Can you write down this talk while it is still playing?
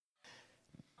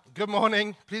Good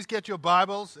morning. Please get your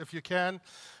Bibles, if you can,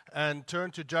 and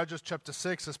turn to Judges chapter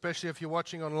 6, especially if you're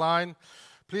watching online.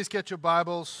 Please get your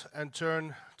Bibles and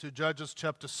turn to Judges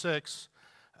chapter 6.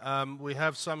 We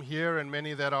have some here and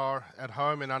many that are at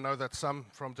home, and I know that some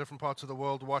from different parts of the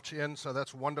world watch in, so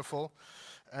that's wonderful.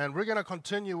 And we're going to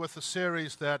continue with the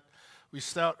series that we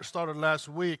started last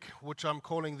week, which I'm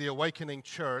calling The Awakening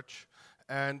Church.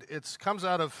 And it comes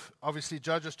out of, obviously,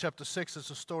 Judges chapter 6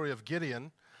 is a story of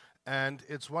Gideon. And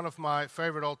it's one of my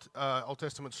favorite Old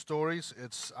Testament stories.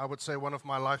 It's, I would say, one of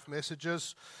my life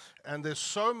messages. And there's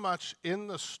so much in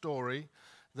the story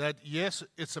that, yes,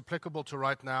 it's applicable to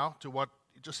right now, to what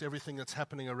just everything that's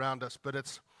happening around us. But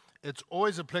it's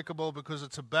always applicable because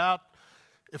it's about,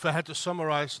 if I had to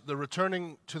summarize, the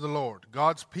returning to the Lord.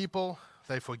 God's people,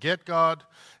 they forget God,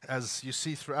 as you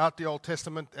see throughout the Old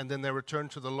Testament, and then they return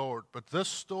to the Lord. But this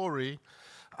story,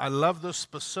 I love this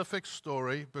specific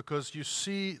story because you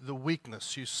see the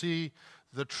weakness, you see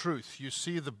the truth, you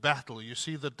see the battle, you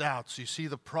see the doubts, you see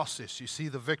the process, you see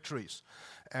the victories,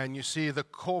 and you see the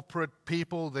corporate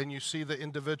people, then you see the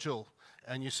individual,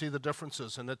 and you see the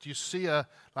differences, and that you see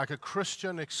like a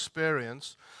Christian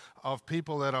experience of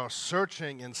people that are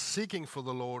searching and seeking for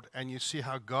the Lord, and you see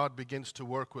how God begins to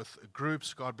work with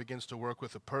groups, God begins to work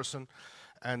with a person.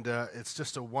 And it's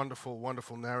just a wonderful,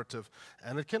 wonderful narrative.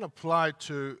 And it can apply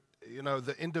to,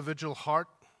 the individual heart.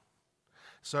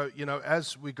 So,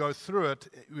 as we go through it,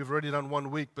 we've already done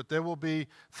 1 week, but there will be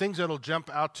things that will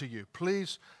jump out to you.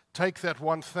 Please take that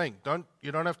one thing.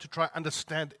 You don't have to try to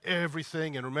understand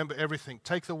everything and remember everything.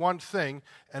 Take the one thing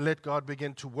and let God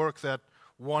begin to work that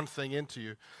one thing into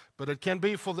you. But it can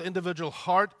be for the individual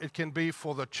heart. It can be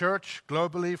for the church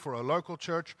globally, for a local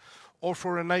church, or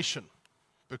for a nation,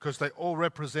 because they all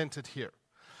represented here.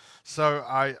 So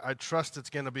I trust it's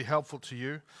going to be helpful to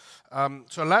you.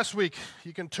 So last week,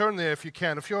 you can turn there if you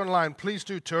can. If you're online, please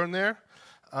do turn there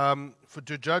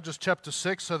to Judges chapter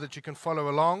 6 so that you can follow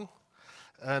along.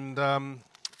 And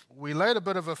we laid a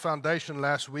bit of a foundation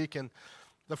last week. And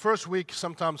the first week,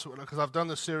 sometimes, because I've done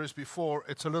this series before,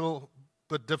 it's a little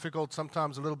bit difficult,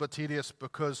 sometimes a little bit tedious,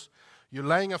 because you're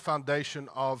laying a foundation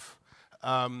of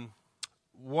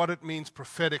what it means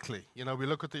prophetically. We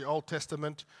look at the Old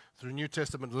Testament through New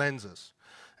Testament lenses.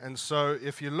 And so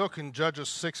if you look in Judges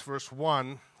 6 verse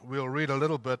 1, we'll read a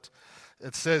little bit.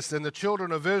 It says, "Then the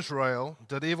children of Israel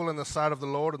did evil in the sight of the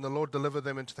Lord, and the Lord delivered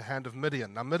them into the hand of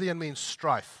Midian." Now Midian means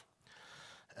strife.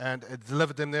 And it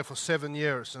delivered them there for 7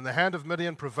 years. And the hand of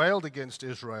Midian prevailed against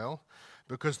Israel,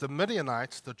 because the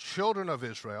Midianites, the children of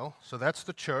Israel, so that's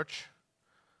the church,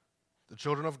 the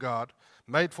children of God,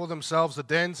 made for themselves the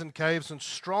dens and caves and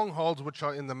strongholds which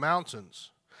are in the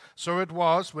mountains. So it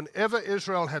was, whenever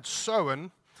Israel had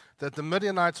sown, that the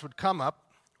Midianites would come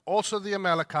up, also the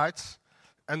Amalekites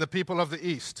and the people of the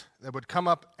east. They would come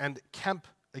up and camp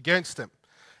against them,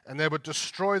 and they would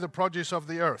destroy the produce of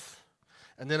the earth.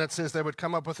 And then it says they would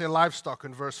come up with their livestock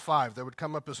in verse 5. They would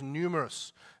come up as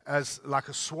numerous as like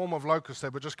a swarm of locusts. They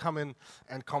would just come in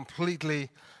and completely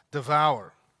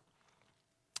devour.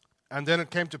 And then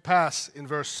it came to pass, in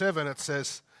verse 7, it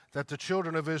says that the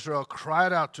children of Israel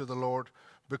cried out to the Lord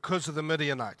because of the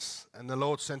Midianites. And the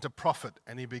Lord sent a prophet,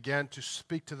 and he began to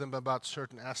speak to them about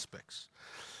certain aspects.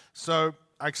 So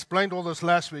I explained all this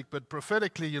last week, but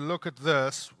prophetically you look at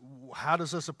this, how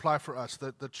does this apply for us?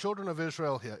 The children of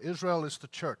Israel here, Israel is the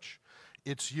church.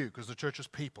 It's you, because the church is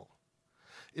people.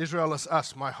 Israel is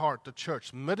us, my heart, the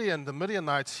church. Midian, the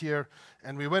Midianites here,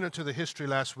 and we went into the history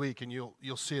last week, and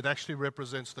you'll see it actually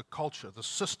represents the culture, the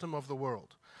system of the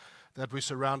world that we're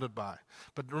surrounded by.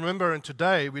 But remember, in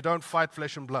today, we don't fight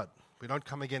flesh and blood. We don't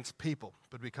come against people,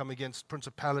 but we come against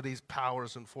principalities,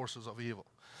 powers, and forces of evil.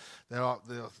 There are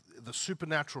the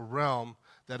supernatural realm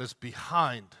that is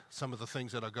behind some of the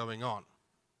things that are going on.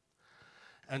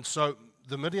 And so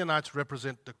the Midianites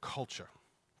represent the culture,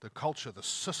 the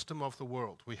system of the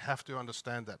world. We have to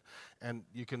understand that. And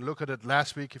you can look at it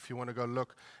last week if you want to go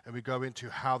look, and we go into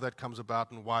how that comes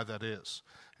about and why that is.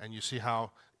 And you see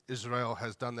how Israel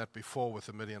has done that before with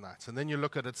the Midianites. And then you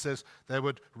look at it says they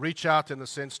would reach out, in a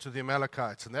sense, to the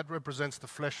Amalekites, and that represents the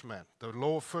flesh man. The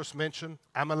law first mentioned,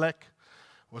 Amalek,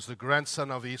 was the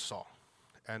grandson of Esau.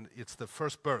 And it's the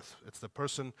first birth. It's the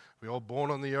person, we're all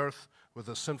born on the earth with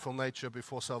a sinful nature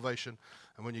before salvation.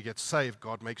 And when you get saved,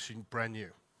 God makes you brand new.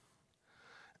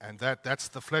 And that's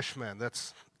the flesh man.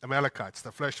 That's Amalekites,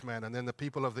 the flesh man. And then the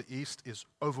people of the east is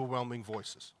overwhelming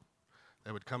voices.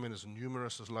 They would come in as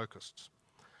numerous as locusts.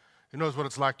 Who knows what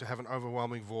it's like to have an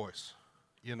overwhelming voice?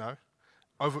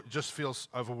 Just feels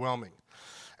overwhelming.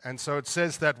 And so it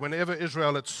says that whenever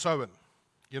Israel had sown,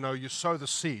 You sow the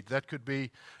seed. That could be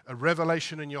a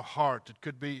revelation in your heart.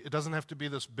 It doesn't have to be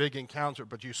this big encounter,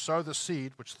 but you sow the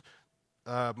seed, which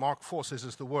Mark 4 says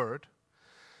is the word.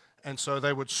 And so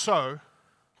they would sow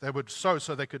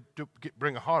so they could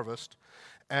bring a harvest.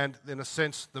 And in a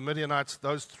sense, the Midianites,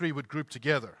 those three would group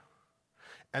together.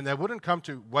 And they wouldn't come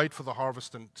to wait for the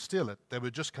harvest and steal it. They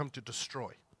would just come to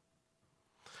destroy.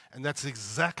 And that's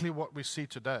exactly what we see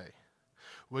today.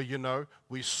 Where,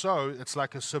 we sow, it's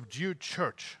like a subdued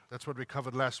church. That's what we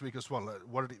covered last week as well,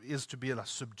 what it is to be a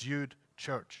subdued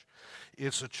church.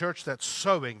 It's a church that's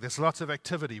sowing. There's lots of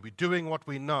activity. We're doing what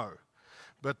we know.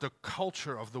 But the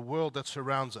culture of the world that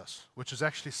surrounds us, which is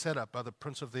actually set up by the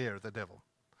prince of the air, the devil.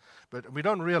 But we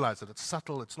don't realize it. It's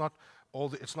subtle. It's not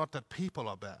that people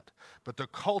are bad. But the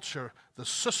culture, the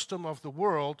system of the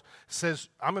world says,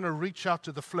 I'm going to reach out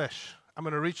to the flesh. I'm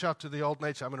going to reach out to the old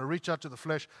nature. I'm going to reach out to the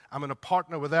flesh. I'm going to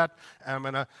partner with that. And I'm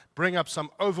going to bring up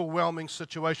some overwhelming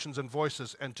situations and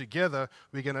voices. And together,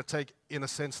 we're going to take, in a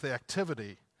sense, the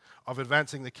activity of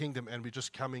advancing the kingdom, and we're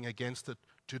just coming against it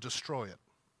to destroy it.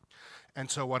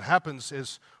 And so what happens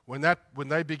is when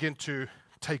they begin to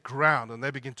take ground and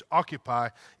they begin to occupy,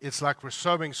 it's like we're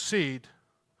sowing seed,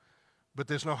 but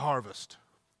there's no harvest.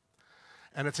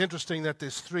 And it's interesting that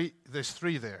there's three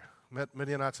there.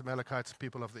 Midianites, Amalekites, and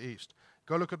people of the east.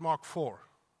 Go look at Mark 4.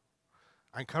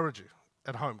 I encourage you,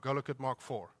 at home, go look at Mark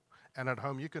 4. And at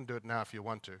home, you can do it now if you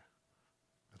want to.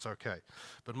 It's okay.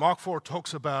 But Mark 4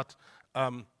 talks about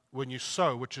when you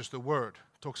sow, which is the word,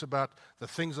 talks about the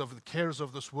cares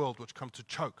of this world which come to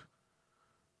choke.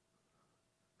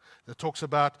 It talks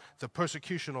about the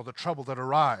persecution or the trouble that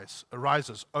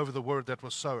arises over the word that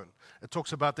was sown. It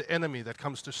talks about the enemy that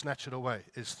comes to snatch it away.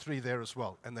 There's three there as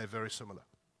well, and they're very similar.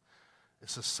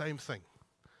 It's the same thing,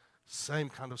 same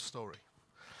kind of story.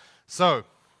 So,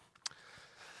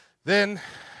 then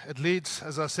it leads,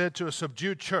 as I said, to a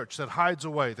subdued church that hides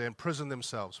away. They imprison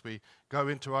themselves. We go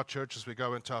into our churches, we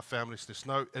go into our families. There's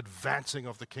no advancing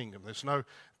of the kingdom. There's no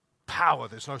power.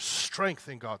 There's no strength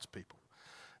in God's people.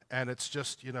 And it's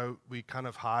just, we kind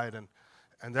of hide,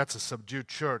 and that's a subdued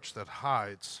church that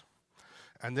hides.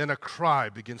 And then a cry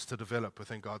begins to develop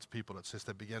within God's people. It says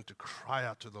they begin to cry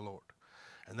out to the Lord.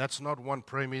 And that's not one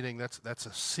prayer meeting. That's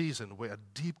a season where a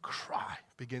deep cry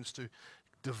begins to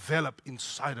develop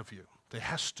inside of you. There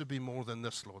has to be more than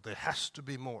this, Lord. There has to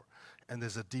be more. And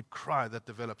there's a deep cry that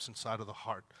develops inside of the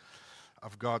heart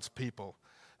of God's people.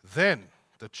 Then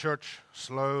the church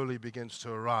slowly begins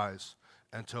to arise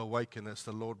and to awaken as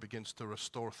the Lord begins to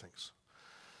restore things.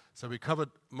 So we covered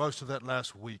most of that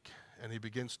last week, and he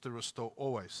begins to restore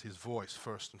always his voice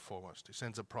first and foremost. He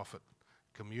sends a prophet,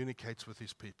 communicates with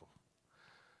his people.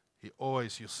 He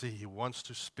always, you'll see, he wants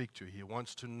to speak to you. He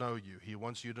wants to know you. He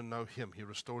wants you to know him. He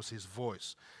restores his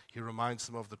voice. He reminds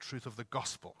them of the truth of the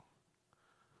gospel.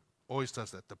 Always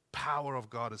does that. The power of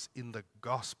God is in the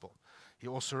gospel. He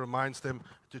also reminds them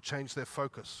to change their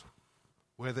focus,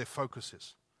 where their focus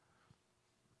is.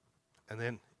 And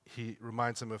then he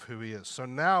reminds them of who he is. So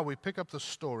now we pick up the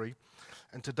story,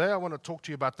 and today I want to talk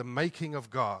to you about the making of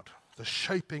God, the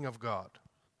shaping of God,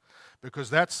 because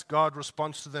that's God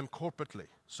responds to them corporately.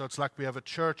 So it's like we have a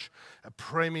church, a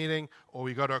prayer meeting, or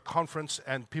we go to a conference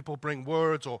and people bring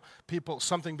words, or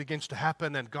something begins to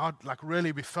happen, and God,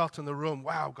 really we felt in the room,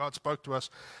 wow, God spoke to us.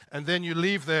 And then you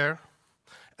leave there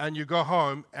and you go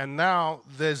home, and now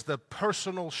there's the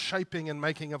personal shaping and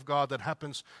making of God that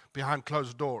happens behind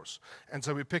closed doors. And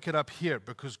so we pick it up here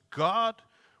because God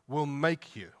will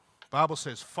make you. The Bible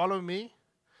says, follow me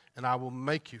and I will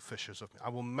make you fishers of me. I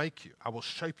will make you. I will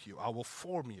shape you. I will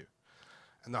form you.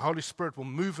 And the Holy Spirit will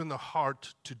move in the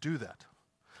heart to do that.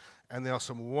 And there are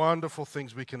some wonderful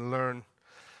things we can learn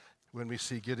when we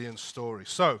see Gideon's story.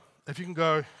 So, if you can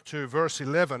go to verse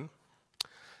 11,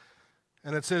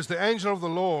 and it says, the angel of the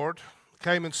Lord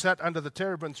came and sat under the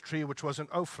terebinth tree, which was in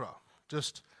Ophrah.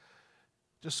 Just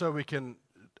so we can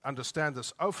understand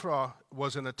this, Ophrah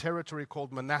was in a territory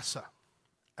called Manasseh.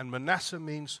 And Manasseh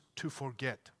means to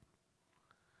forget.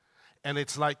 And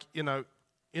it's like,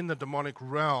 in the demonic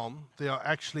realm, there are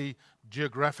actually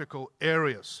geographical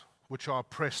areas which are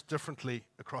oppressed differently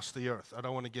across the earth. I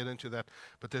don't want to get into that,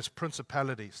 but there's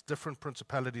principalities, different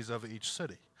principalities over each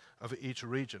city, over each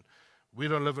region. We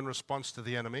don't live in response to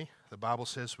the enemy. The Bible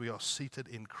says we are seated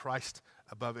in Christ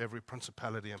above every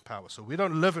principality and power. So we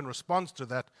don't live in response to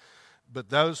that, but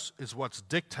those is what's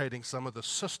dictating some of the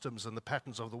systems and the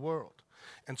patterns of the world.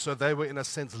 And so they were, in a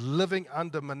sense, living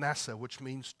under Manasseh, which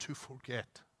means to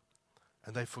forget.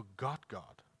 And they forgot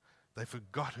God. They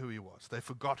forgot who he was. They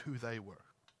forgot who they were.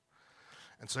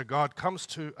 And so God comes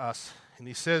to us, and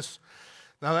he says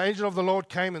Now the angel of the Lord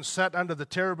came and sat under the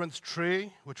terebinth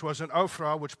tree, which was in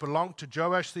Ophrah, which belonged to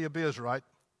Joash the Abiezrite,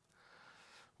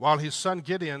 while his son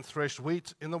Gideon threshed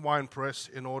wheat in the winepress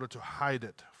in order to hide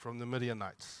it from the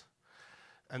Midianites.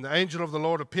 And the angel of the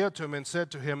Lord appeared to him and said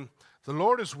to him, "The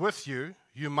Lord is with you,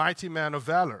 you mighty man of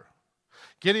valor."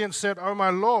 Gideon said, "O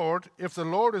my Lord, if the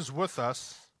Lord is with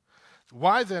us,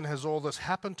 why then has all this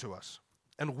happened to us?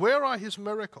 And where are his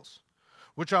miracles,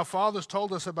 which our fathers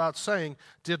told us about, saying,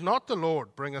 did not the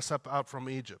Lord bring us up out from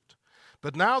Egypt?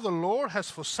 But now the Lord has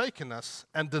forsaken us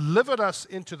and delivered us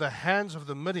into the hands of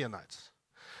the Midianites."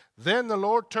 Then the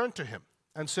Lord turned to him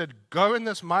and said, "Go in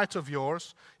this might of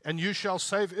yours, and you shall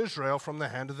save Israel from the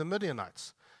hand of the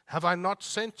Midianites. Have I not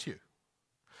sent you?"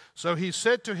 So he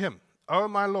said to him, "O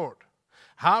my Lord,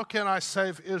 how can I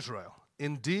save Israel?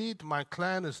 Indeed, my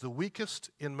clan is the weakest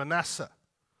in Manasseh."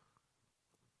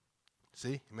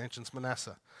 See, he mentions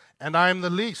Manasseh. "And I am the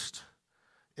least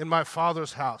in my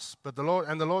father's house." But the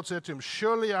Lord said to him,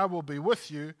 "Surely I will be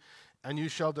with you, and you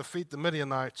shall defeat the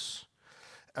Midianites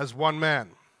as one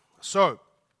man." So,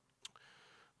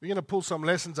 we're going to pull some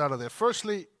lessons out of there.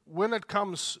 Firstly, when it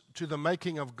comes to the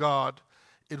making of God,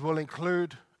 it will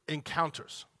include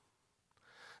encounters.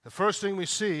 The first thing we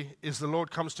see is the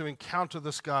Lord comes to encounter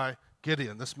this guy,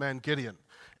 Gideon, this man Gideon.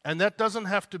 And that doesn't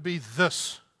have to be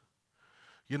this.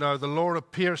 You know, the Lord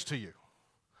appears to you.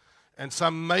 And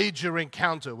some major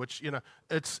encounter, which,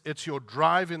 it's your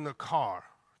drive in the car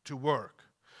to work.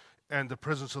 And the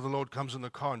presence of the Lord comes in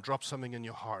the car and drops something in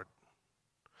your heart.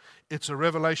 It's a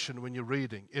revelation when you're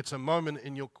reading. It's a moment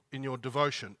in your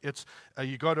devotion. It's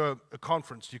you go to a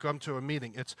conference, you come to a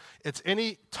meeting. It's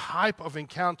any type of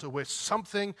encounter where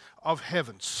something of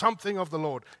heaven, something of the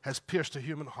Lord has pierced a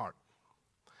human heart.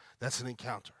 That's an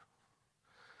encounter.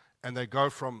 And they go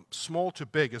from small to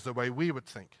big is the way we would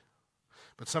think.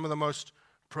 But some of the most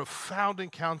profound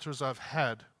encounters I've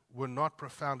had were not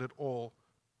profound at all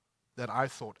that I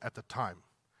thought at the time.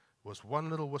 It was one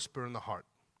little whisper in the heart.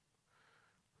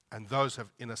 And those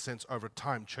have, in a sense, over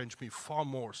time, changed me far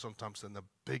more sometimes than the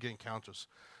big encounters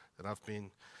that I've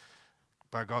been,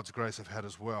 by God's grace, have had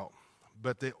as well.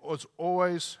 But there was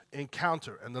always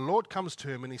encounter. And the Lord comes to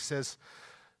him and he says,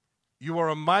 "You are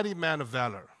a mighty man of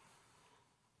valor."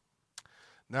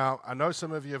 Now, I know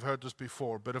some of you have heard this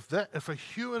before, but if a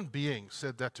human being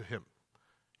said that to him,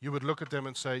 you would look at them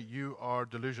and say, "You are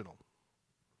delusional."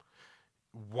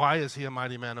 Why is he a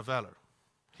mighty man of valor?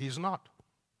 He's not.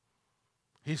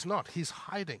 He's not. He's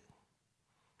hiding.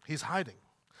 He's hiding.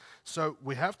 So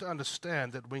we have to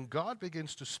understand that when God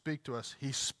begins to speak to us,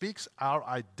 he speaks our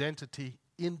identity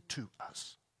into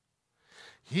us.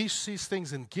 He sees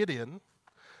things in Gideon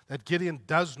that Gideon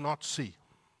does not see,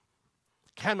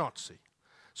 cannot see.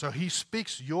 So he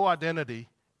speaks your identity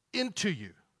into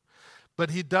you. But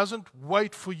he doesn't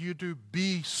wait for you to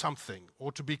be something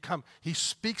or to become. He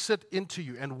speaks it into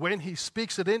you. And when he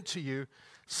speaks it into you,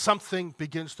 something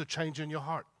begins to change in your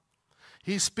heart.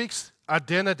 He speaks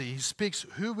identity. He speaks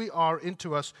who we are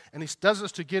into us. And he does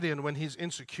this to Gideon when he's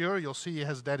insecure. You'll see he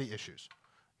has daddy issues.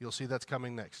 You'll see that's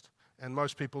coming next. And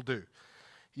most people do.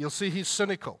 You'll see he's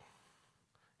cynical.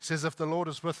 He says, if the Lord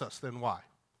is with us, then why?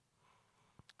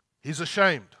 He's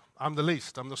ashamed. I'm the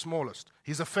least. I'm the smallest.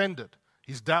 He's offended.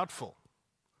 He's doubtful.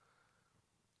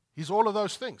 He's all of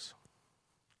those things.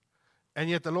 And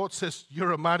yet the Lord says,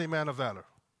 you're a mighty man of valor.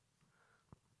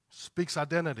 Speaks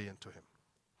identity into him.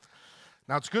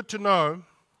 Now it's good to know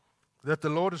that the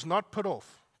Lord is not put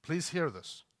off. Please hear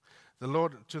this. The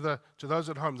Lord, to those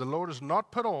at home, the Lord is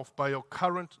not put off by your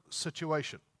current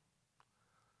situation.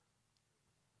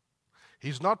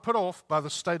 He's not put off by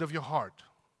the state of your heart.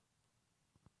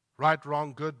 Right,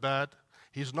 wrong, good, bad.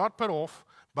 He's not put off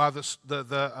by the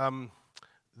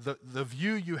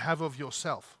view you have of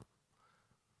yourself.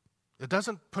 It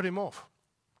doesn't put him off.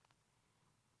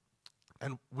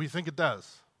 And we think it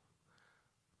does.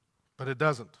 But it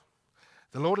doesn't.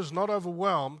 The Lord is not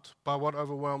overwhelmed by what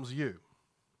overwhelms you.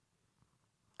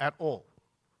 At all.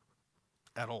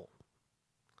 At all.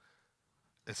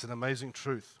 It's an amazing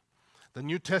truth. The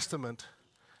New Testament,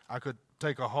 I could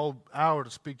take a whole hour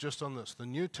to speak just on this. The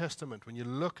New Testament, when you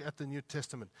look at the New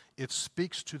Testament, it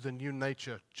speaks to the new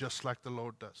nature just like the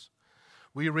Lord does.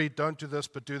 We read, don't do this,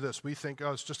 but do this. We think,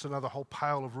 oh, it's just another whole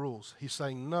pile of rules. He's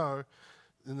saying, no,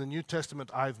 in the New Testament,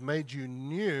 I've made you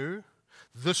new.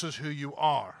 This is who you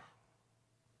are.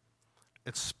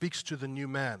 It speaks to the new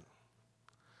man.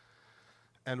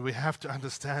 And we have to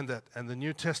understand that. And the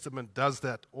New Testament does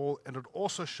that all. And it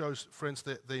also shows, friends,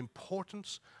 the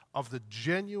importance of the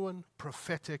genuine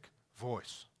prophetic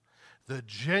voice. The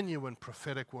genuine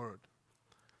prophetic word.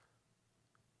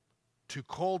 To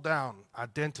call down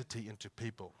identity into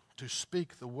people. to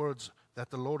speak the words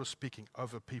that the Lord is speaking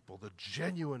over people, the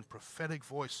genuine prophetic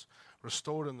voice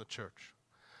restored in the church.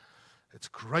 It's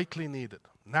greatly needed,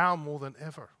 now more than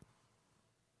ever.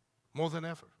 More than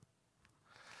ever.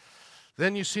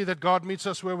 Then you see that God meets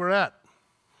us where we're at.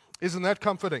 Isn't that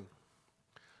comforting?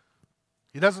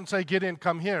 He doesn't say, Gideon,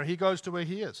 come here. He goes to where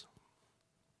he is.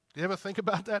 Do you ever think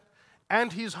about that?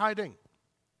 And he's hiding.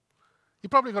 He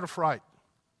probably got a fright.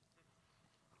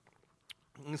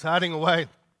 He's hiding away,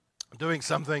 doing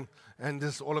something, and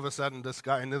this all of a sudden this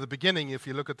guy, and in the beginning, if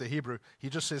you look at the Hebrew, he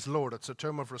just says Lord. It's a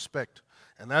term of respect.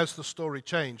 And as the story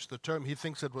changed, the term, he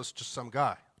thinks it was just some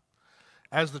guy.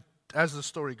 As the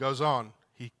story goes on,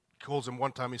 he calls him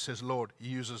one time, he says Lord. He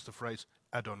uses the phrase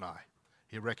Adonai.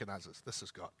 He recognizes this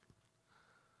is God.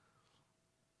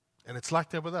 And it's like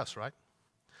that with us, right?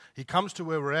 He comes to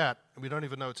where we're at, and we don't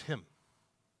even know it's him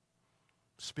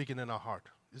speaking in our heart.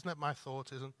 Isn't that my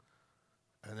thoughts, isn't?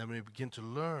 And then we begin to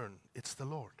learn, it's the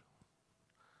Lord.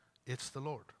 It's the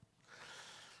Lord.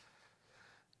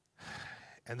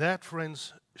 And that,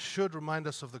 friends, should remind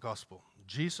us of the gospel.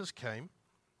 Jesus came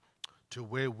to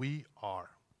where we are,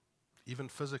 even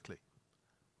physically.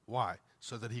 Why?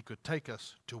 So that he could take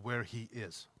us to where he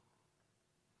is.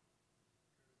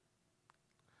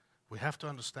 We have to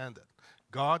understand that.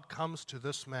 God comes to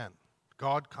this man.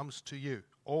 God comes to you,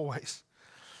 always.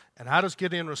 And how does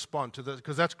Gideon respond to this?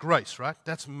 Because that's grace, right?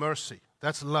 That's mercy.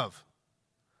 That's love.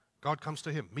 God comes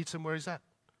to him, meets him where he's at.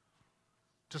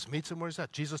 Just meets him where he's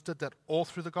at. Jesus did that all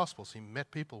through the Gospels. He met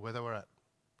people where they were at.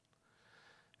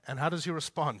 And how does he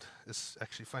respond? It's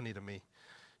actually funny to me.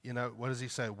 You know, what does he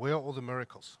say? Where are all the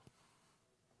miracles?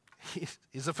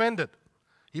 He's offended.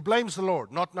 He blames the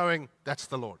Lord, not knowing that's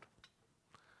the Lord.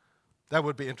 That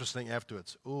would be interesting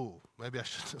afterwards. Ooh, maybe I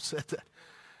shouldn't have said that.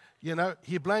 You know,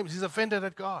 he's offended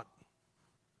at God.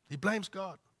 He blames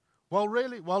God. Well,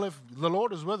 really? Well, if the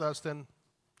Lord is with us, then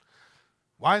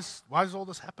why is all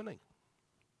this happening?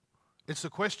 It's a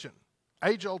question,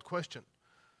 age-old question.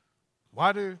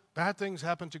 Why do bad things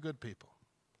happen to good people?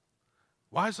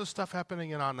 Why is this stuff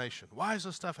happening in our nation? Why is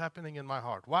this stuff happening in my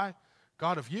heart? Why?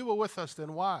 God, if you were with us,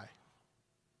 then why?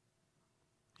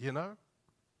 You know?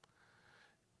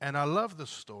 And I love this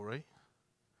story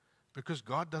because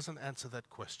God doesn't answer that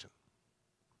question.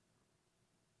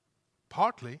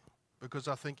 Partly because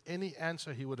I think any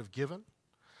answer he would have given,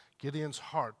 Gideon's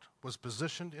heart was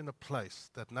positioned in a place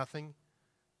that nothing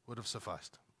would have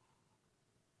sufficed.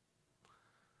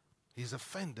 He's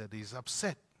offended. He's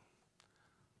upset.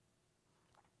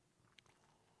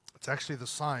 It's actually the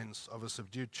signs of a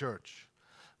subdued church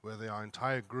where there are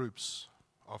entire groups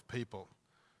of people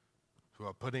who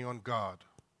are putting on God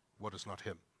what is not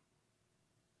him.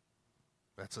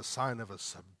 That's a sign of a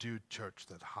subdued church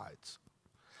that hides.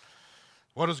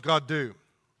 What does God do?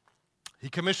 He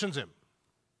commissions him.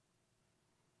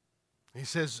 He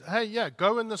says, hey, yeah,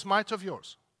 go in this might of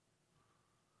yours.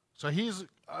 So he's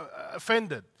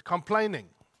offended, complaining.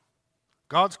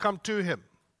 God's come to him.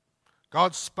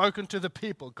 God's spoken to the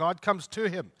people. God comes to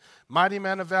him. Mighty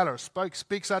man of valor,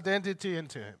 speaks identity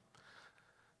into him.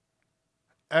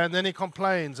 And then he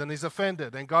complains and he's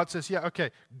offended. And God says, yeah,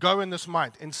 okay, go in this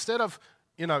might. Instead of,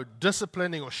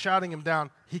 disciplining or shouting him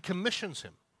down, he commissions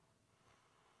him.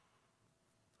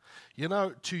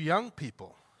 To young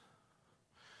people,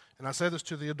 and I say this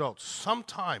to the adults,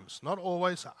 sometimes, not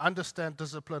always, I understand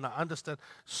discipline, I understand,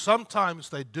 sometimes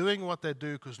they're doing what they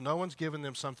do because no one's given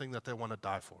them something that they want to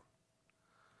die for.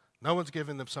 No one's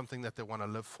giving them something that they want to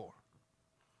live for.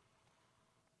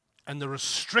 And the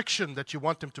restriction that you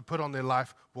want them to put on their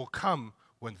life will come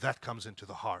when that comes into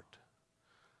the heart.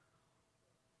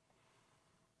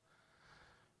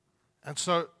 And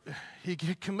so he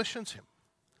commissions him.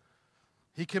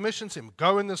 He commissions him,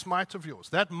 go in this might of yours.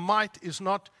 That might is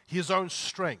not his own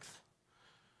strength.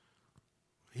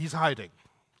 He's hiding.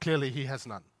 Clearly he has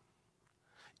none.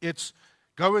 It's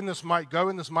go in this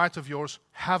might of yours,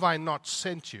 have I not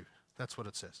sent you? That's what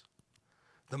it says.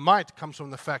 The might comes from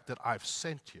the fact that I've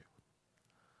sent you.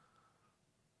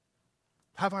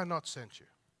 Have I not sent you?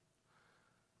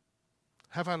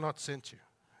 Have I not sent you?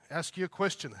 Ask you a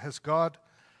question. Has God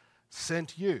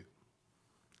sent you?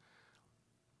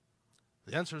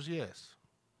 The answer is yes.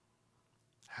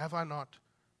 Have I not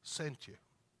sent you?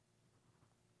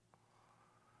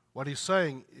 What he's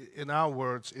saying in our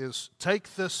words is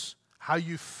take this how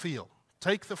you feel.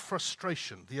 Take the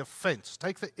frustration, the offense,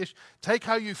 take the issue, take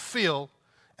how you feel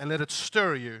and let it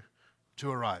stir you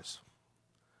to arise.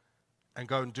 And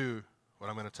go and do what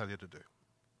I'm going to tell you to do.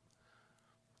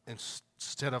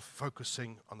 Instead of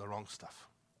focusing on the wrong stuff.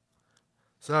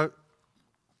 So,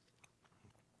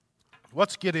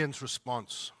 what's Gideon's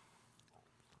response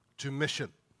to mission?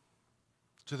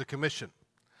 to the commission.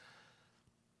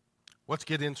 What's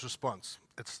Gideon's response?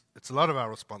 It's a lot of our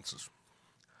responses.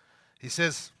 He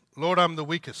says, Lord, I'm the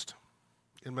weakest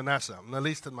in Manasseh. I'm the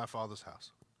least in my father's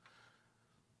house.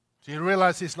 So you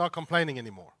realize he's not complaining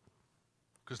anymore,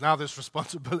 because now there's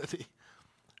responsibility.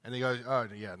 And he goes, oh,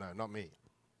 yeah, no, not me.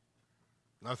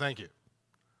 No, thank you.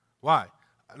 Why?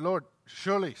 Lord,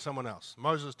 surely someone else.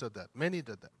 Moses did that. Many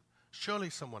did that.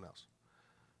 Surely someone else.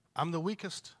 I'm the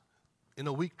weakest in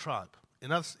a weak tribe.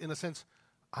 In a sense,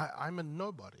 I'm a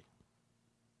nobody.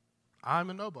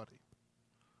 I'm a nobody.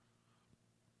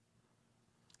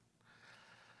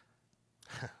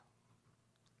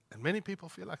 And many people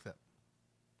feel like that.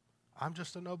 I'm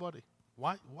just a nobody.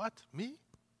 Why? What? Me?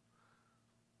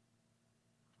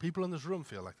 People in this room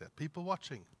feel like that. People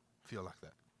watching feel like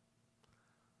that.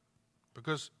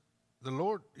 Because the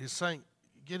Lord is saying,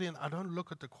 Gideon, I don't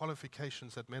look at the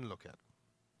qualifications that men look at.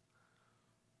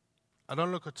 I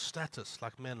don't look at status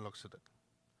like men looks at it.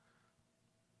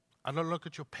 I don't look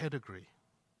at your pedigree.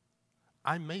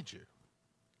 I made you.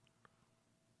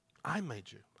 I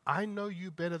made you. I know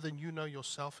you better than you know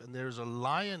yourself, and there is a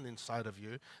lion inside of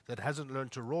you that hasn't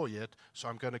learned to roar yet, so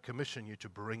I'm going to commission you to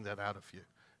bring that out of you,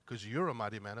 because you're a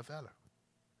mighty man of valor.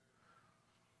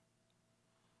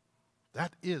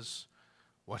 That is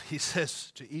what he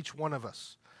says to each one of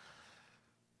us.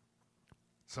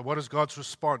 So what is God's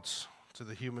response to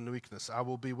the human weakness? I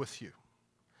will be with you,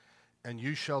 and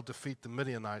you shall defeat the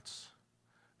Midianites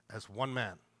as one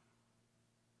man.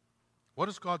 What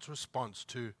is God's response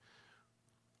to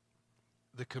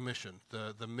the commission,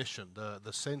 the mission,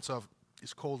 the sense of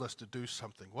He's called us to do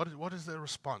something? What is their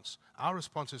response? Our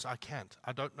response is, I can't.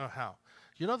 I don't know how.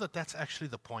 You know that's actually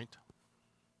the point?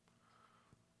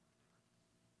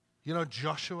 You know,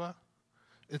 Joshua,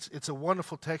 it's a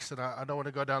wonderful text, and I don't want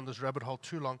to go down this rabbit hole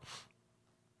too long.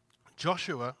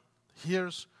 Joshua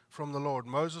hears from the Lord,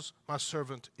 Moses, my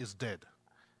servant, is dead.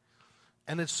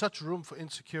 And it's such room for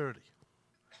insecurity,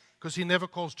 because he never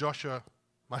calls Joshua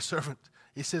my servant.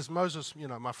 He says, Moses,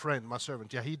 my friend, my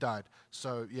servant, yeah, he died,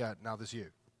 so yeah, now there's you.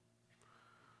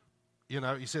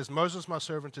 He says, Moses, my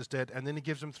servant, is dead, and then he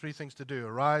gives him 3 things to do.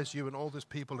 Arise, you and all this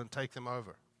people, and take them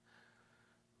over.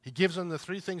 He gives them the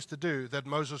 3 things to do that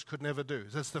Moses could never do.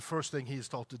 That's the first thing he's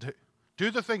told to do. Do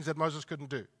the things that Moses couldn't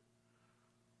do.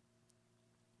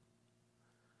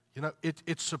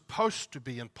 It's supposed to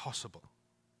be impossible,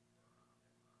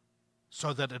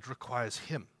 so that it requires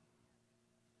him.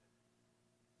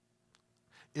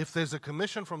 If there's a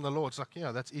commission from the Lord, it's like,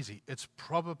 yeah, that's easy. It's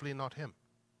probably not him.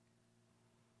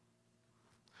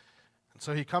 And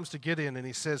so he comes to Gideon and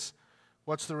he says,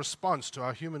 what's the response to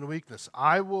our human weakness?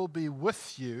 I will be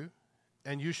with you,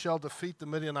 and you shall defeat the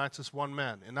Midianites as one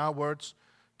man. In our words,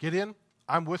 Gideon,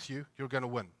 I'm with you. You're going to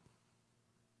win.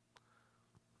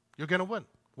 You're going to win.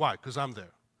 Why? Because I'm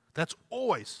there. That's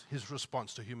always his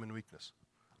response to human weakness.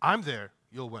 I'm there.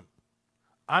 You'll win.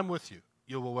 I'm with you.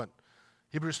 You will win.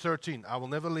 Hebrews 13, I will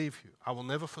never leave you. I will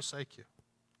never forsake you.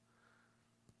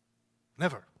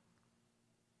 Never.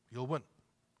 You'll win.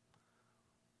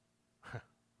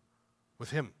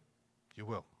 With him, you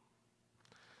will.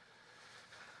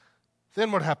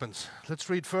 Then what happens? Let's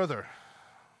read further.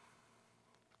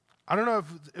 I don't know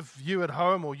if you at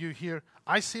home or you here,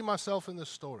 I see myself in this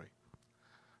story.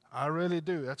 I really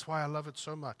do. That's why I love it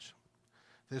so much.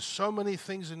 There's so many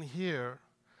things in here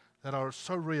that are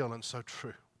so real and so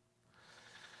true.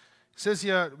 It says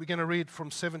here, we're going to read from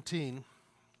 17.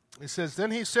 It says, then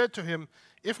he said to him,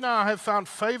 if now I have found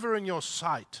favor in your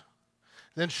sight,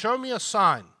 then show me a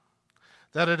sign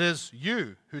that it is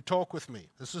you who talk with me.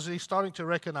 He's starting to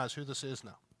recognize who this is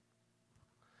now.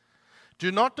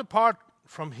 Do not depart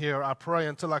from here, I pray,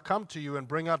 until I come to you and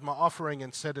bring out my offering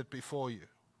and set it before you.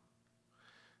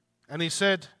 And he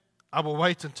said, I will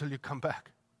wait until you come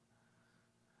back.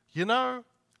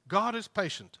 God is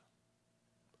patient.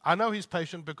 I know he's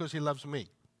patient because he loves me.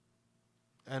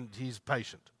 And he's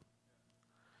patient.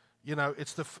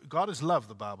 God is love,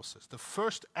 the Bible says. The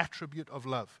first attribute of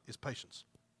love is patience.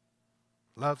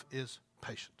 Love is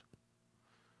patient.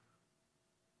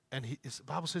 And the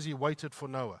Bible says he waited for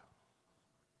Noah.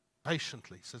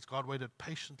 Patiently. It says God waited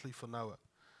patiently for Noah.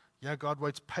 Yeah, God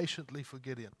waits patiently for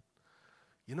Gideon.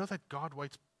 You know that God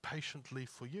waits patiently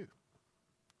for you.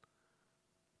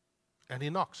 And he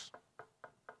knocks.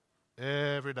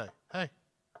 Every day. Hey,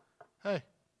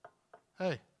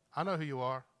 I know who you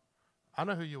are. I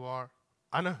know who you are.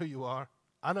 I know who you are.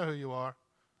 I know who you are.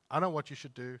 I know what you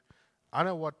should do. I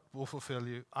know what will fulfill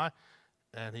you.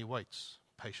 And he waits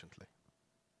patiently.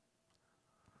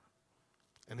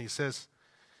 And he said,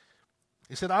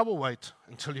 I will wait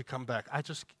until you come back. I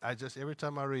just every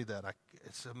time I read that,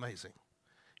 it's amazing.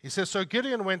 He says, so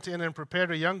Gideon went in and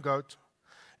prepared a young goat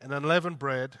and unleavened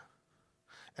bread,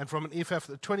 and from an ephah,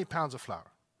 20 pounds of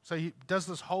flour. So he does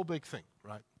this whole big thing,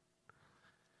 right?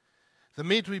 The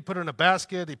meat we put in a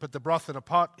basket, he put the broth in a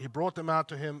pot, he brought them out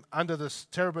to him under this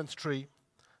terebinth tree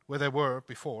where they were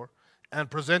before,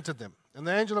 and presented them. And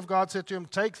the angel of God said to him,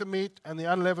 take the meat and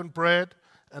the unleavened bread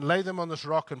and lay them on this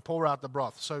rock and pour out the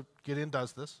broth. So Gideon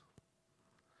does this.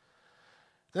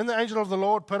 Then the angel of the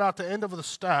Lord put out the end of the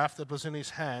staff that was in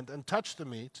his hand and touched the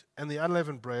meat and the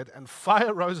unleavened bread, and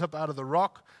fire rose up out of the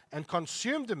rock and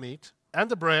consumed the meat and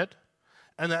the bread,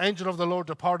 and the angel of the Lord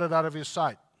departed out of his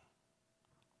sight.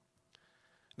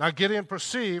 Now Gideon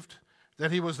perceived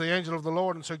that he was the angel of the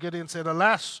Lord, and so Gideon said,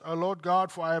 alas, O Lord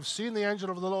God, for I have seen the angel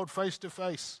of the Lord face to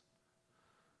face.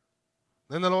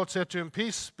 Then the Lord said to him,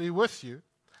 peace be with you.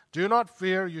 Do not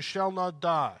fear, you shall not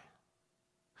die.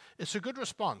 It's a good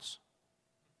response.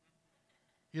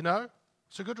 You know,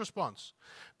 it's a good response.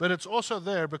 But it's also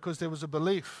there because there was a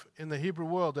belief in the Hebrew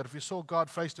world that if you saw God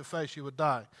face to face, you would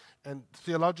die. And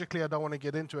theologically, I don't want to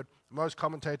get into it. Most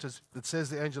commentators, it says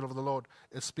the angel of the Lord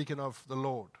is speaking of the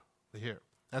Lord here.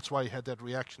 That's why he had that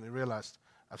reaction. He realized,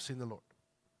 I've seen the Lord.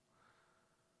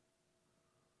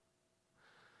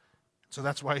 So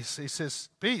that's why he says,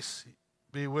 peace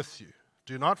be with you.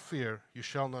 Do not fear, you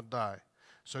shall not die.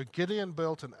 So Gideon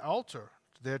built an altar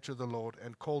there to the Lord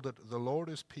and called it, the Lord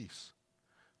is peace.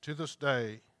 To this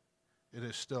day, it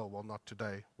is still, well, not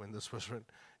today when this was written,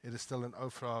 it is still an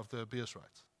Ophrah of the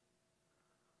Abiezrites.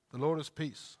 The Lord is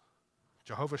peace.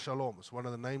 Jehovah Shalom is one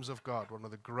of the names of God, one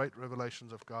of the great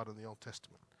revelations of God in the Old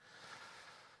Testament.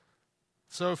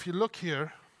 So if you look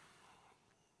here,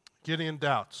 Gideon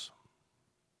doubts,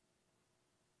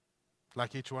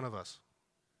 like each one of us.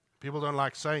 People don't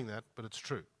like saying that, but it's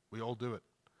true. We all do it.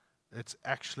 It's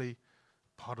actually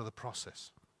part of the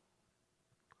process.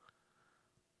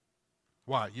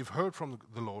 Why? You've heard from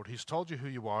the Lord. He's told you who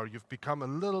you are. You've become a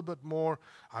little bit more,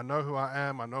 I know who I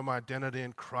am. I know my identity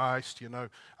in Christ.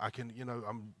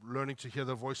 I'm learning to hear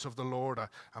the voice of the Lord.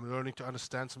 I'm learning to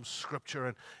understand some scripture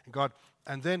and God.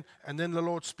 And then the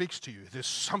Lord speaks to you. There's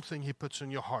something he puts in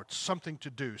your heart, something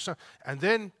to do. And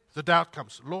then the doubt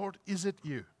comes. Lord, is it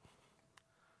you?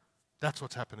 That's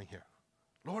what's happening here.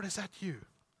 Lord, is that you?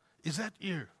 Is that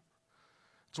you?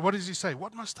 So what does he say?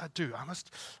 What must I do? I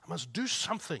must do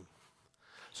something.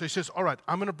 So he says, all right,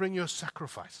 I'm going to bring you a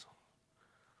sacrifice.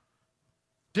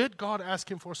 Did God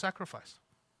ask him for a sacrifice?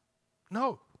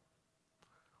 No.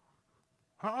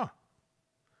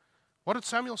 What did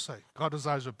Samuel say? God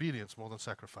desires obedience more than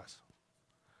sacrifice.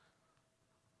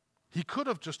 He could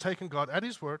have just taken God at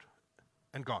his word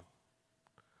and gone.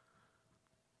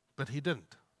 But he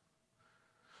didn't.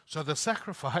 So the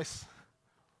sacrifice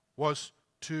was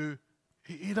to,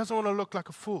 he doesn't want to look like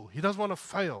a fool. He doesn't want to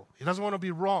fail. He doesn't want to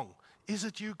be wrong. Is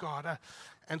it you, God?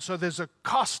 And so there's a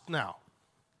cost now.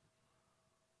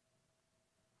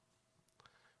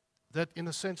 That in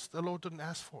a sense the Lord didn't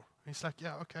ask for. He's like,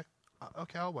 yeah, okay,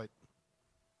 I'll wait.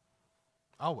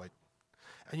 I'll wait.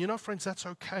 And you know, friends, that's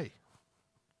okay.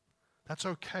 That's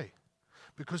okay.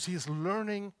 Because he's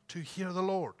learning to hear the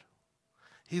Lord.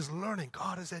 He's learning,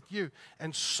 God, is that you?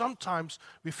 And sometimes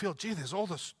we feel, gee, there's all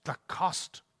this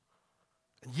cost.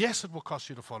 And yes, it will cost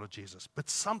you to follow Jesus. But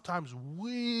sometimes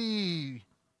we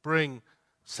bring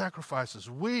sacrifices.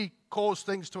 We cause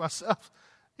things to ourselves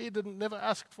he never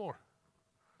asked for.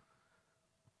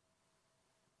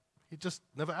 He just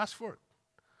never asked for it.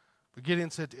 But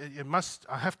Gideon said,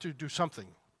 I have to do something.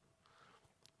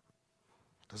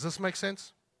 Does this make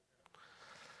sense?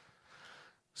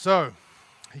 So,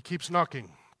 he keeps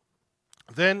knocking.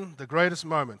 Then, the greatest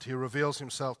moment, he reveals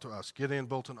himself to us. Gideon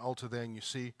built an altar there, and you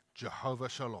see Jehovah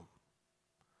Shalom.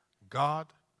 God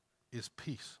is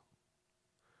peace.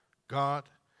 God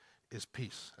is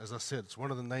peace. As I said, it's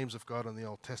one of the names of God in the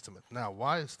Old Testament. Now,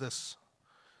 why is this?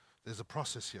 There's a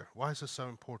process here. Why is this so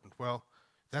important? Well,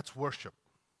 that's worship.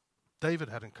 David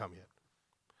hadn't come yet.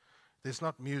 There's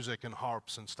not music and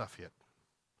harps and stuff yet.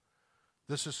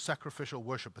 This is sacrificial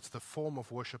worship. It's the form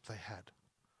of worship they had.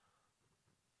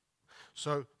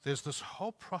 So there's this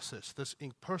whole process, this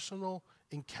impersonal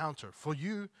encounter. For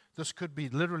you, this could be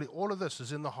literally, all of this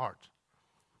is in the heart.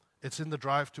 It's in the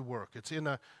drive to work. It's in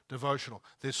a devotional.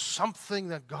 There's something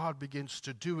that God begins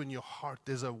to do in your heart.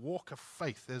 There's a walk of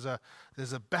faith. There's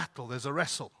a battle. There's a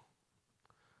wrestle.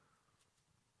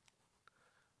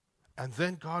 And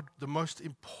then God, the most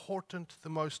important,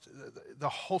 the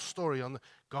whole story on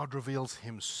God reveals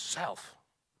himself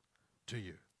to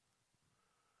you.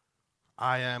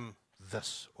 I am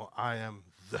this, or I am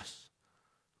this.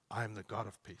 I am the God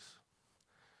of peace.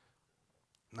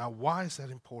 Now, why is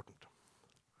that important?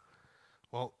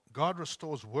 Well, God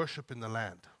restores worship in the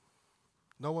land.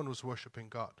 No one was worshiping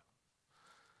God.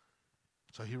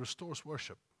 So he restores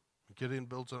worship. Gideon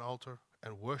builds an altar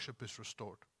and worship is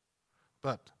restored.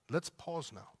 But let's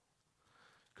pause now,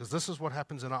 because this is what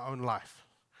happens in our own life.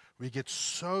 We get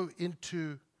so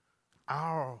into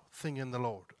our thing in the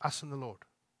Lord, us and the Lord.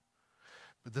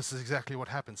 But this is exactly what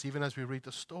happens. Even as we read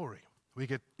the story, we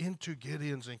get into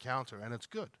Gideon's encounter, and it's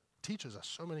good. It teaches us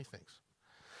so many things.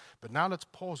 But now let's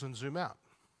pause and zoom out.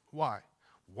 Why?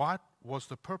 What was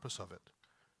the purpose of it?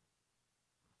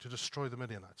 To destroy the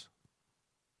Midianites.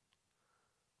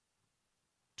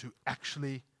 To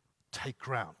actually take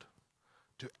ground.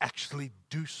 To actually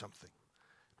do something.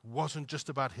 It wasn't just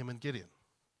about him and Gideon.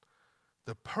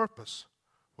 The purpose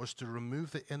was to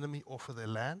remove the enemy off of their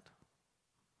land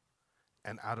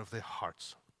and out of their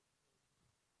hearts.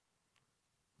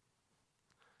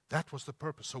 That was the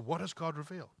purpose. So what does God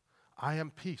reveal? I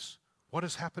am peace. What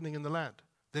is happening in the land?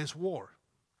 There's war.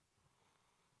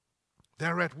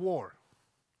 They're at war.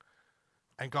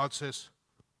 And God says,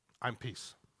 I'm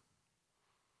peace.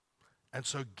 And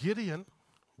so Gideon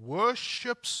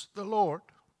worships the Lord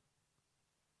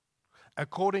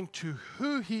according to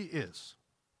who he is,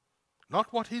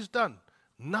 not what he's done.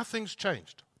 Nothing's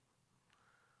changed.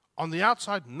 On the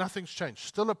outside, nothing's changed.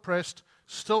 Still oppressed,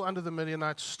 still under the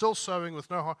Midianites, still sowing with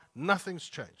no heart. Nothing's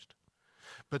changed.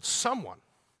 But someone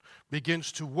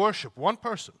begins to worship, one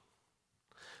person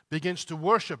begins to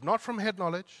worship, not from head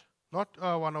knowledge, not,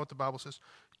 oh, I know what the Bible says,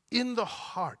 in the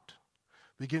heart,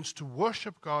 begins to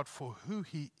worship God for who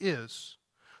he is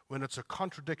when it's a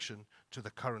contradiction to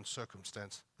the current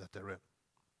circumstance that they're in.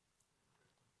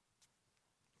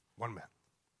 One man.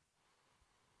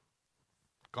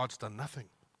 God's done nothing,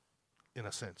 in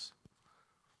a sense.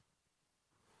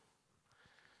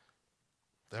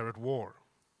 They're at war.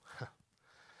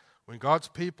 When God's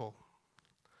people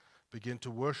begin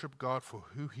to worship God for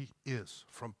who he is,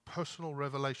 from personal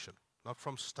revelation, not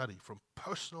from study, from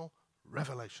personal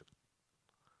revelation,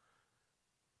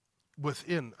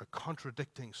 within a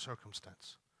contradicting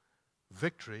circumstance,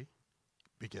 victory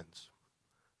begins,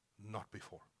 not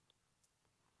before.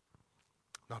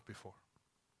 Not before.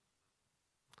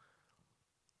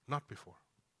 Not before.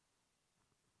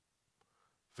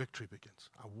 Victory begins.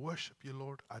 I worship you,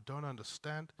 Lord. I don't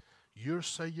understand. You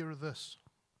say you're this.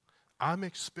 I'm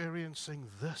experiencing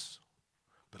this,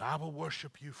 but I will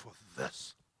worship you for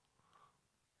this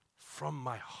from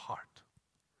my heart.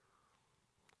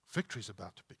 Victory's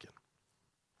about to begin.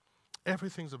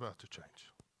 Everything's about to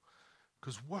change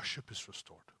because worship is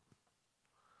restored.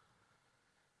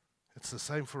 It's the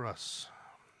same for us.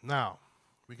 Now,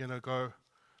 we're going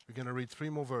to read 3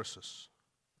 more verses,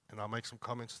 and I'll make some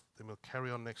comments, then we'll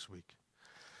carry on next week.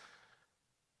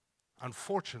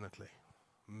 Unfortunately,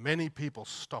 many people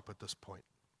stop at this point.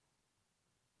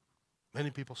 Many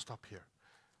people stop here.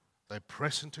 They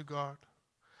press into God.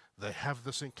 They have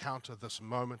this encounter, this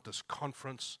moment, this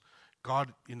conference.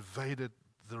 God invaded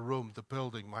the room, the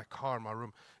building, my car, my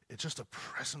room. It's just the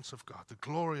presence of God, the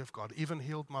glory of God, even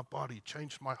healed my body,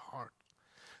 changed my heart.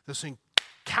 This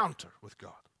encounter with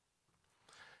God.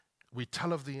 We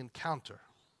tell of the encounter,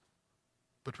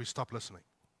 but we stop listening.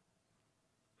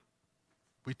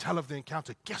 We tell of the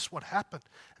encounter. Guess what happened?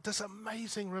 This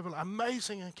amazing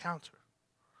encounter.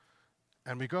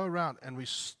 And we go around and we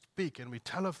speak and we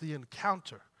tell of the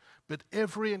encounter. But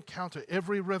every encounter,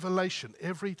 every revelation,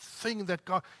 everything that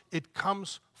God, it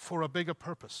comes for a bigger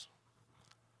purpose.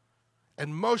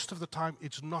 And most of the time,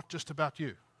 it's not just about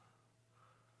you.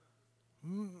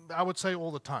 I would say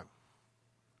all the time.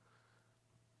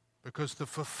 Because the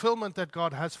fulfillment that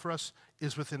God has for us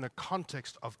is within a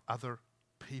context of other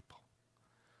people.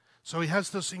 So he has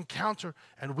this encounter,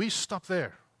 and we stop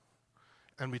there,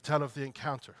 and we tell of the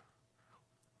encounter.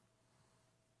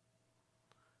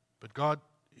 But God,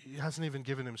 he hasn't even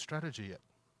given him strategy yet.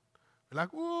 We're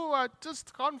like, ooh, I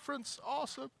just conference,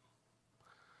 awesome.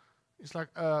 He's like,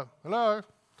 hello,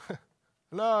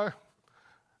 hello,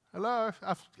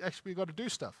 I've actually got to do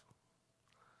stuff.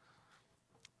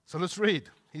 So let's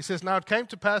read. He says, now it came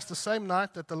to pass the same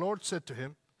night that the Lord said to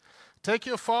him, take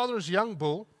your father's young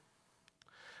bull,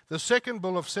 the second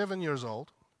bull of 7 years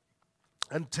old,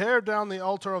 and tear down the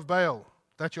altar of Baal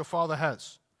that your father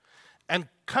has, and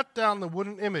cut down the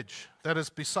wooden image that is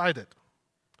beside it,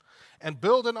 and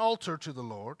build an altar to the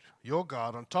Lord, your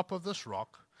God, on top of this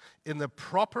rock, in the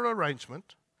proper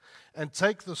arrangement, and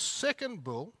take the second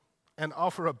bull and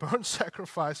offer a burnt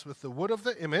sacrifice with the wood of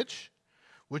the image,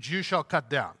 which you shall cut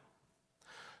down.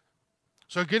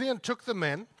 So Gideon took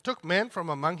men from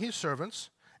among his servants,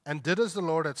 and did as the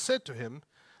Lord had said to him,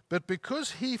 but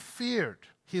because he feared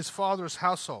his father's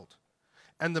household,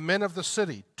 and the men of the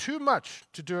city too much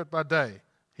to do it by day.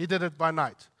 He did it by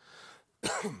night.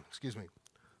 Excuse me.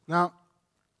 Now,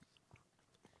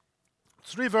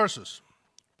 3 verses,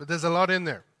 but there's a lot in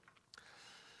there.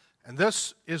 And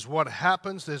this is what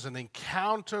happens. There's an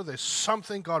encounter. There's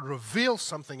something. God reveals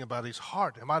something about his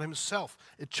heart, about himself.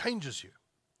 It changes you.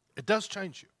 It does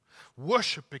change you.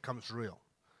 Worship becomes real.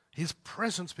 His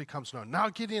presence becomes known. Now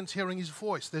Gideon's hearing his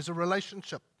voice. There's a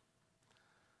relationship.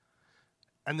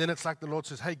 And then it's like the Lord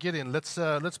says, hey, Gideon, let's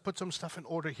put some stuff in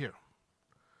order here.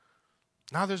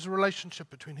 Now there's a relationship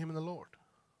between him and the Lord.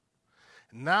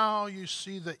 Now you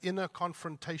see the inner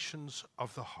confrontations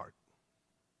of the heart.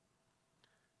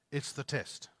 It's the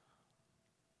test.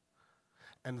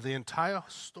 And the entire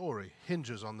story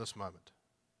hinges on this moment.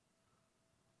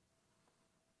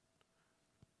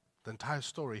 The entire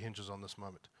story hinges on this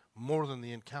moment, more than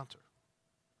the encounter.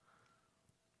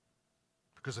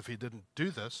 Because if he didn't do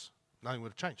this, nothing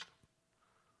would have changed.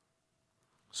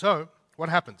 So, what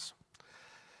happens?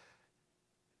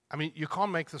 I mean, you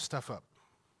can't make this stuff up,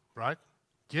 right?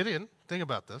 Gideon, think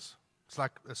about this. It's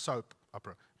like a soap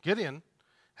opera. Gideon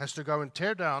has to go and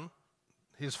tear down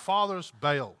his father's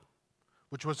Baal,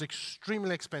 which was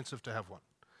extremely expensive to have one.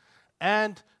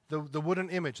 And the wooden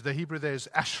image, the Hebrew there is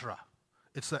Asherah.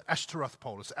 It's the Ashtaroth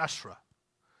pole. It's Asherah.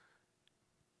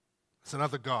 It's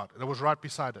another god. And it was right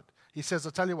beside it. He says,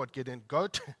 I'll tell you what, Gideon, go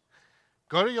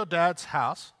to your dad's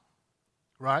house,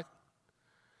 right?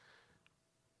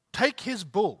 Take his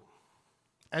bull.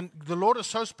 And the Lord is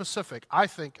so specific, I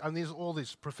think, and there's all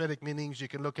these prophetic meanings you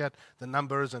can look at, the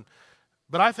numbers,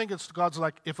 but I think it's God's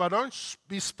like, if I don't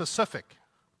be specific,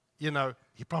 he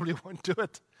probably won't do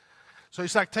it. So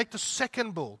he's like, take the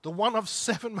second bull, the one of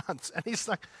 7 months. And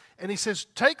he says,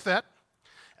 take that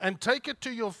and take it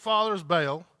to your father's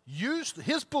Baal, use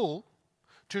his bull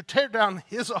to tear down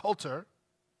his altar.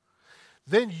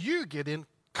 Then you get in,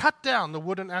 cut down the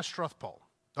wooden Ashtaroth pole.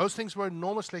 Those things were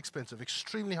enormously expensive,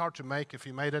 extremely hard to make if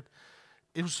you made it.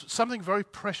 It was something very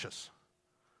precious.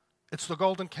 It's the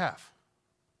golden calf.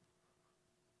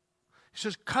 He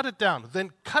says, cut it down,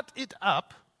 then cut it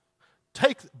up,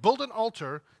 build an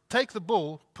altar, take the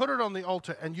bull, put it on the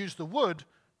altar, and use the wood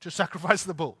to sacrifice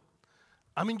the bull.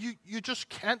 I mean, you just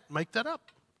can't make that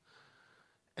up.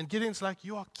 And Gideon's like,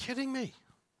 you are kidding me.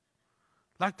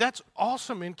 Like, that's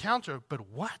awesome encounter, but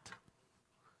what?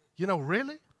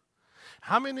 Really?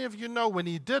 How many of you know when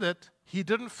he did it, he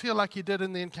didn't feel like he did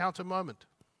in the encounter moment?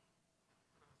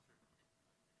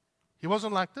 He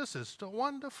wasn't like, this is so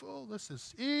wonderful, this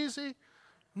is easy.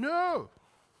 No.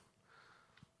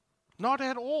 Not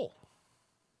at all.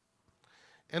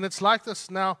 And it's like this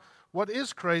now. What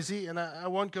is crazy, and I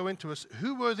won't go into it,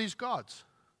 who were these gods?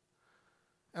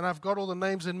 And I've got all the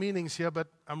names and meanings here, but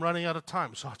I'm running out of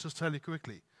time, so I'll just tell you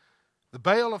quickly. The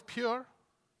Baal of Pur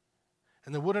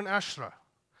and the wooden Asherah.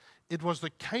 It was the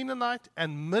Canaanite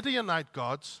and Midianite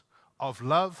gods of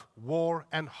love, war,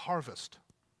 and harvest.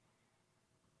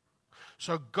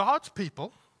 So God's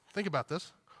people, think about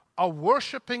this, are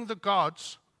worshiping the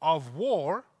gods of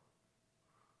war,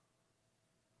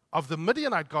 of the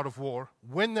Midianite god of war,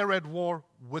 when they're at war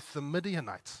with the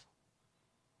Midianites.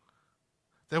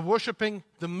 They're worshiping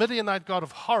the Midianite god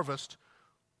of harvest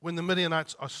when the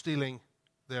Midianites are stealing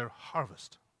their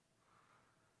harvest.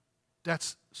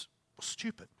 That's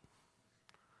stupid.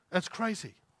 That's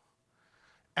crazy.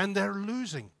 And they're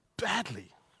losing badly.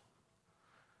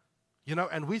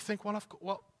 And we think,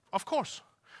 well, of course.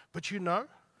 But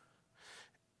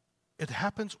it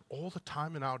happens all the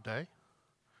time in our day.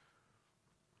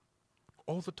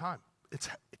 All the time.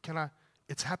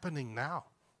 It's happening now.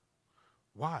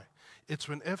 Why? It's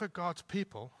whenever God's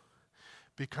people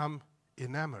become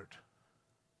enamored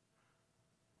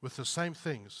with the same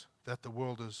things that the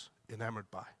world is enamored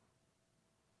by.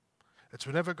 It's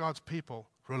whenever God's people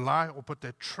rely or put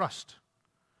their trust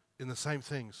in the same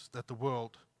things that the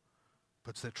world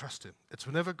puts their trust in. It's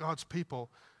whenever God's people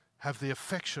have the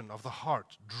affection of the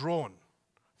heart drawn,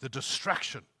 the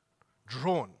distraction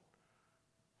drawn,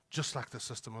 just like the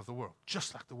system of the world,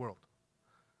 just like the world.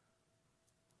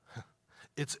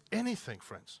 It's anything,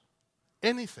 friends,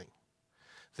 anything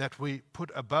that we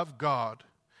put above God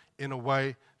in a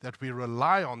way that we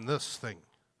rely on this thing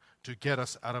to get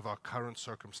us out of our current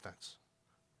circumstance.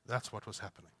 That's what was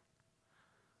happening.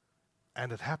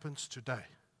 And it happens today.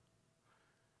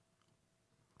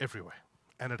 Everywhere.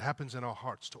 And it happens in our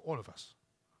hearts to all of us.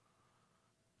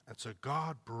 And so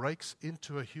God breaks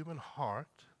into a human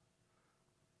heart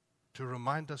to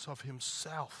remind us of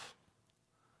himself.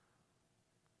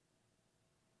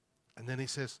 And then he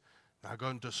says, now go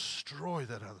and destroy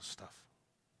that other stuff.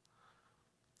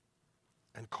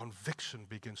 And conviction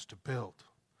begins to build.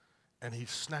 and he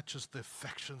snatches the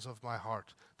affections of my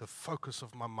heart, the focus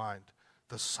of my mind,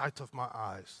 the sight of my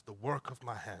eyes, the work of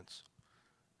my hands.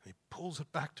 And he pulls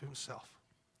it back to himself.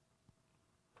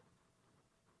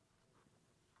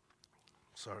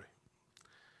 Sorry.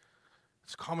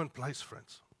 It's commonplace,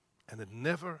 friends, and it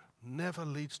never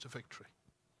leads to victory.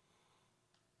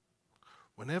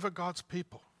 Whenever God's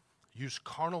people use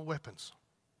carnal weapons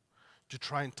to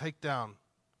try and take down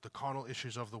the carnal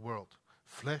issues of the world,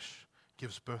 flesh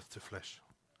gives birth to flesh.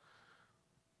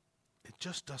 It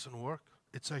just doesn't work.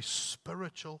 It's a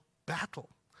spiritual battle.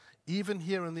 Even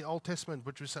here in the Old Testament,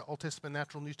 which we say Old Testament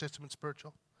natural, New Testament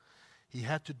spiritual, he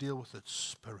had to deal with it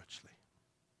spiritually.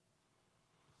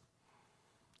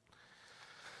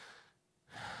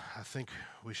 I think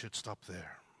we should stop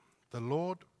there. The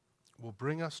Lord will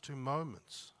bring us to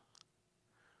moments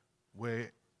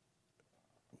where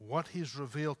what he's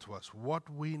revealed to us, what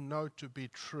we know to be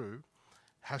true,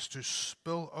 has to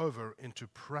spill over into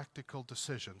practical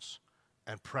decisions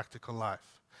and practical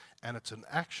life. And it's an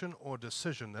action or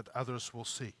decision that others will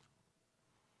see.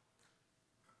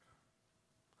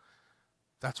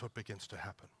 That's what begins to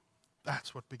happen.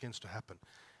 That's what begins to happen.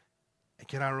 And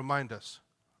can I remind us,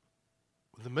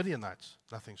 with the Midianites,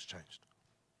 nothing's changed.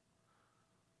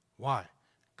 Why?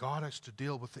 God has to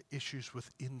deal with the issues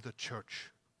within the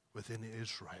church, within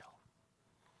Israel.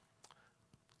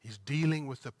 He's dealing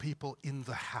with the people in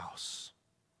the house,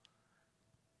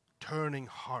 turning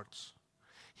hearts.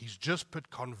 He's just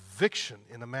put conviction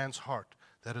in a man's heart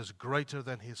that is greater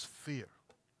than his fear.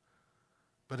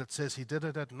 But it says he did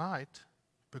it at night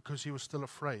because he was still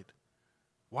afraid.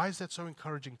 Why is that so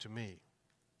encouraging to me?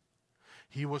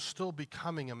 He was still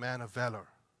becoming a man of valor.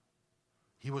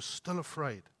 He was still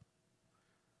afraid.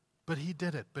 But he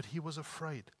did it, but he was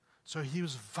afraid. So he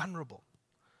was vulnerable.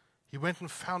 He went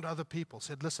and found other people,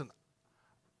 said, listen,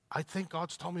 I think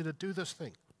God's told me to do this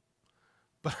thing,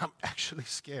 but I'm actually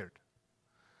scared.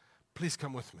 Please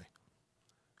come with me.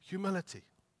 Humility,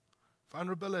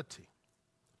 vulnerability,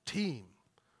 team,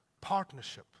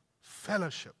 partnership,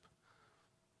 fellowship.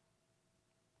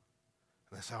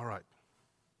 And they say, all right.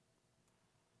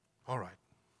 All right.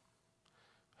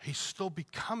 He's still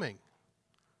becoming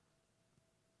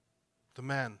the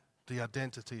man, the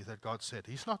identity that God said.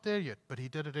 He's not there yet, but he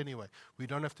did it anyway. We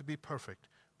don't have to be perfect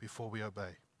before we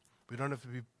obey. We don't have to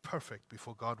be perfect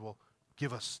before God will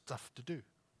give us stuff to do.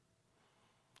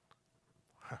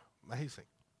 Amazing.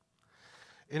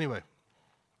 Anyway,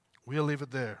 we'll leave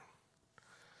it there.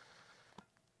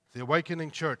 The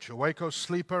awakening church. Awake, O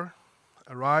sleeper,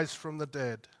 arise from the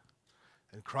dead,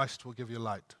 and Christ will give you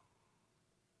light.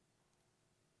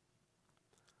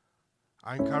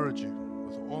 I encourage you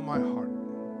with all my heart,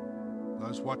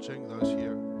 those watching, those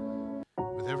here,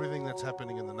 with everything that's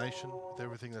happening in the nation, with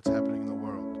everything that's happening in the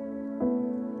world,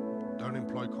 don't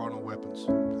employ carnal weapons.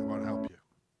 They won't help you.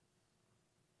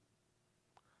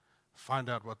 Find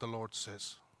out what the Lord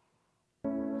says.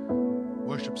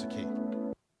 Worship's a key.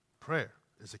 Prayer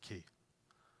is a key.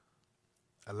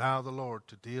 Allow the Lord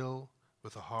to deal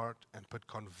with the heart and put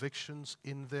convictions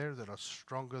in there that are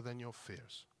stronger than your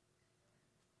fears.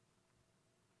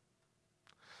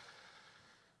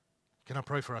 Can I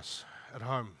pray for us at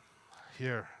home,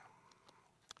 here?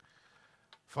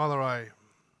 Father,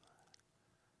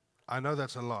 I know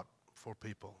that's a lot for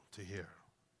people to hear.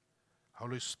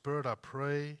 Holy Spirit, I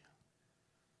pray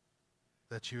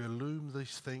that you illume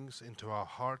these things into our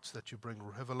hearts, that you bring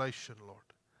revelation, Lord,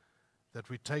 that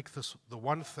we take this, the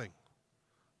one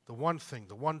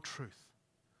truth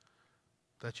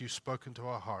that you've spoken to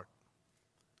our heart,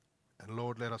 and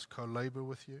Lord, let us co-labor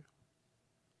with you.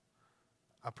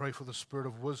 I pray for the spirit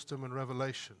of wisdom and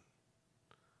revelation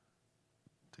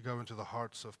to go into the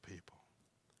hearts of people.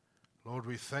 Lord,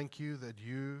 we thank you that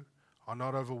you are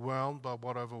not overwhelmed by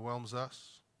what overwhelms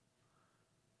us,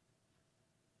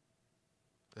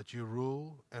 that you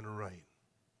rule and reign.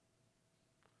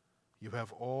 You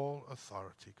have all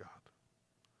authority, God.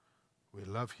 We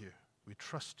love you. We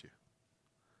trust you.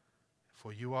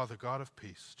 For you are the God of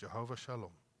peace, Jehovah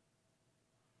Shalom.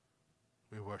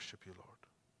 We worship you, Lord.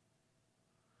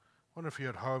 I wonder if you're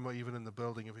at home or even in the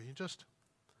building, if you can just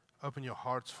open your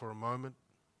hearts for a moment,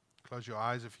 close your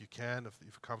eyes if you can, if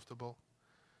you're comfortable,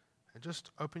 and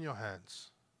just open your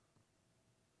hands.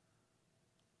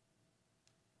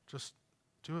 Just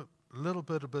do a little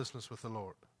bit of business with the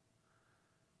Lord.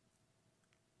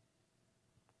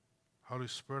 Holy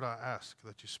Spirit, I ask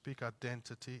that you speak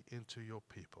identity into your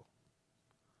people.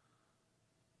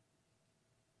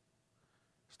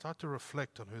 Start to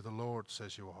reflect on who the Lord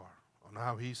says you are, on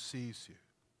how he sees you.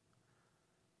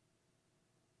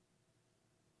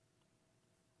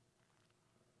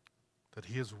 That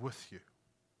he is with you.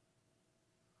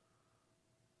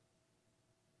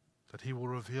 that He will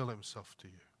reveal Himself to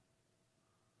you.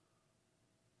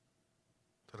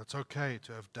 That it's okay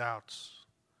to have doubts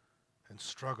and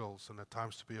struggles and at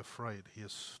times to be afraid. He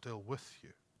is still with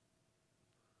you.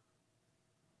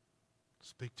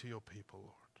 Speak to your people,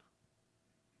 Lord.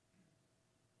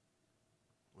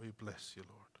 We bless you,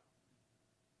 Lord.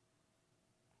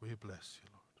 We bless you,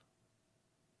 Lord.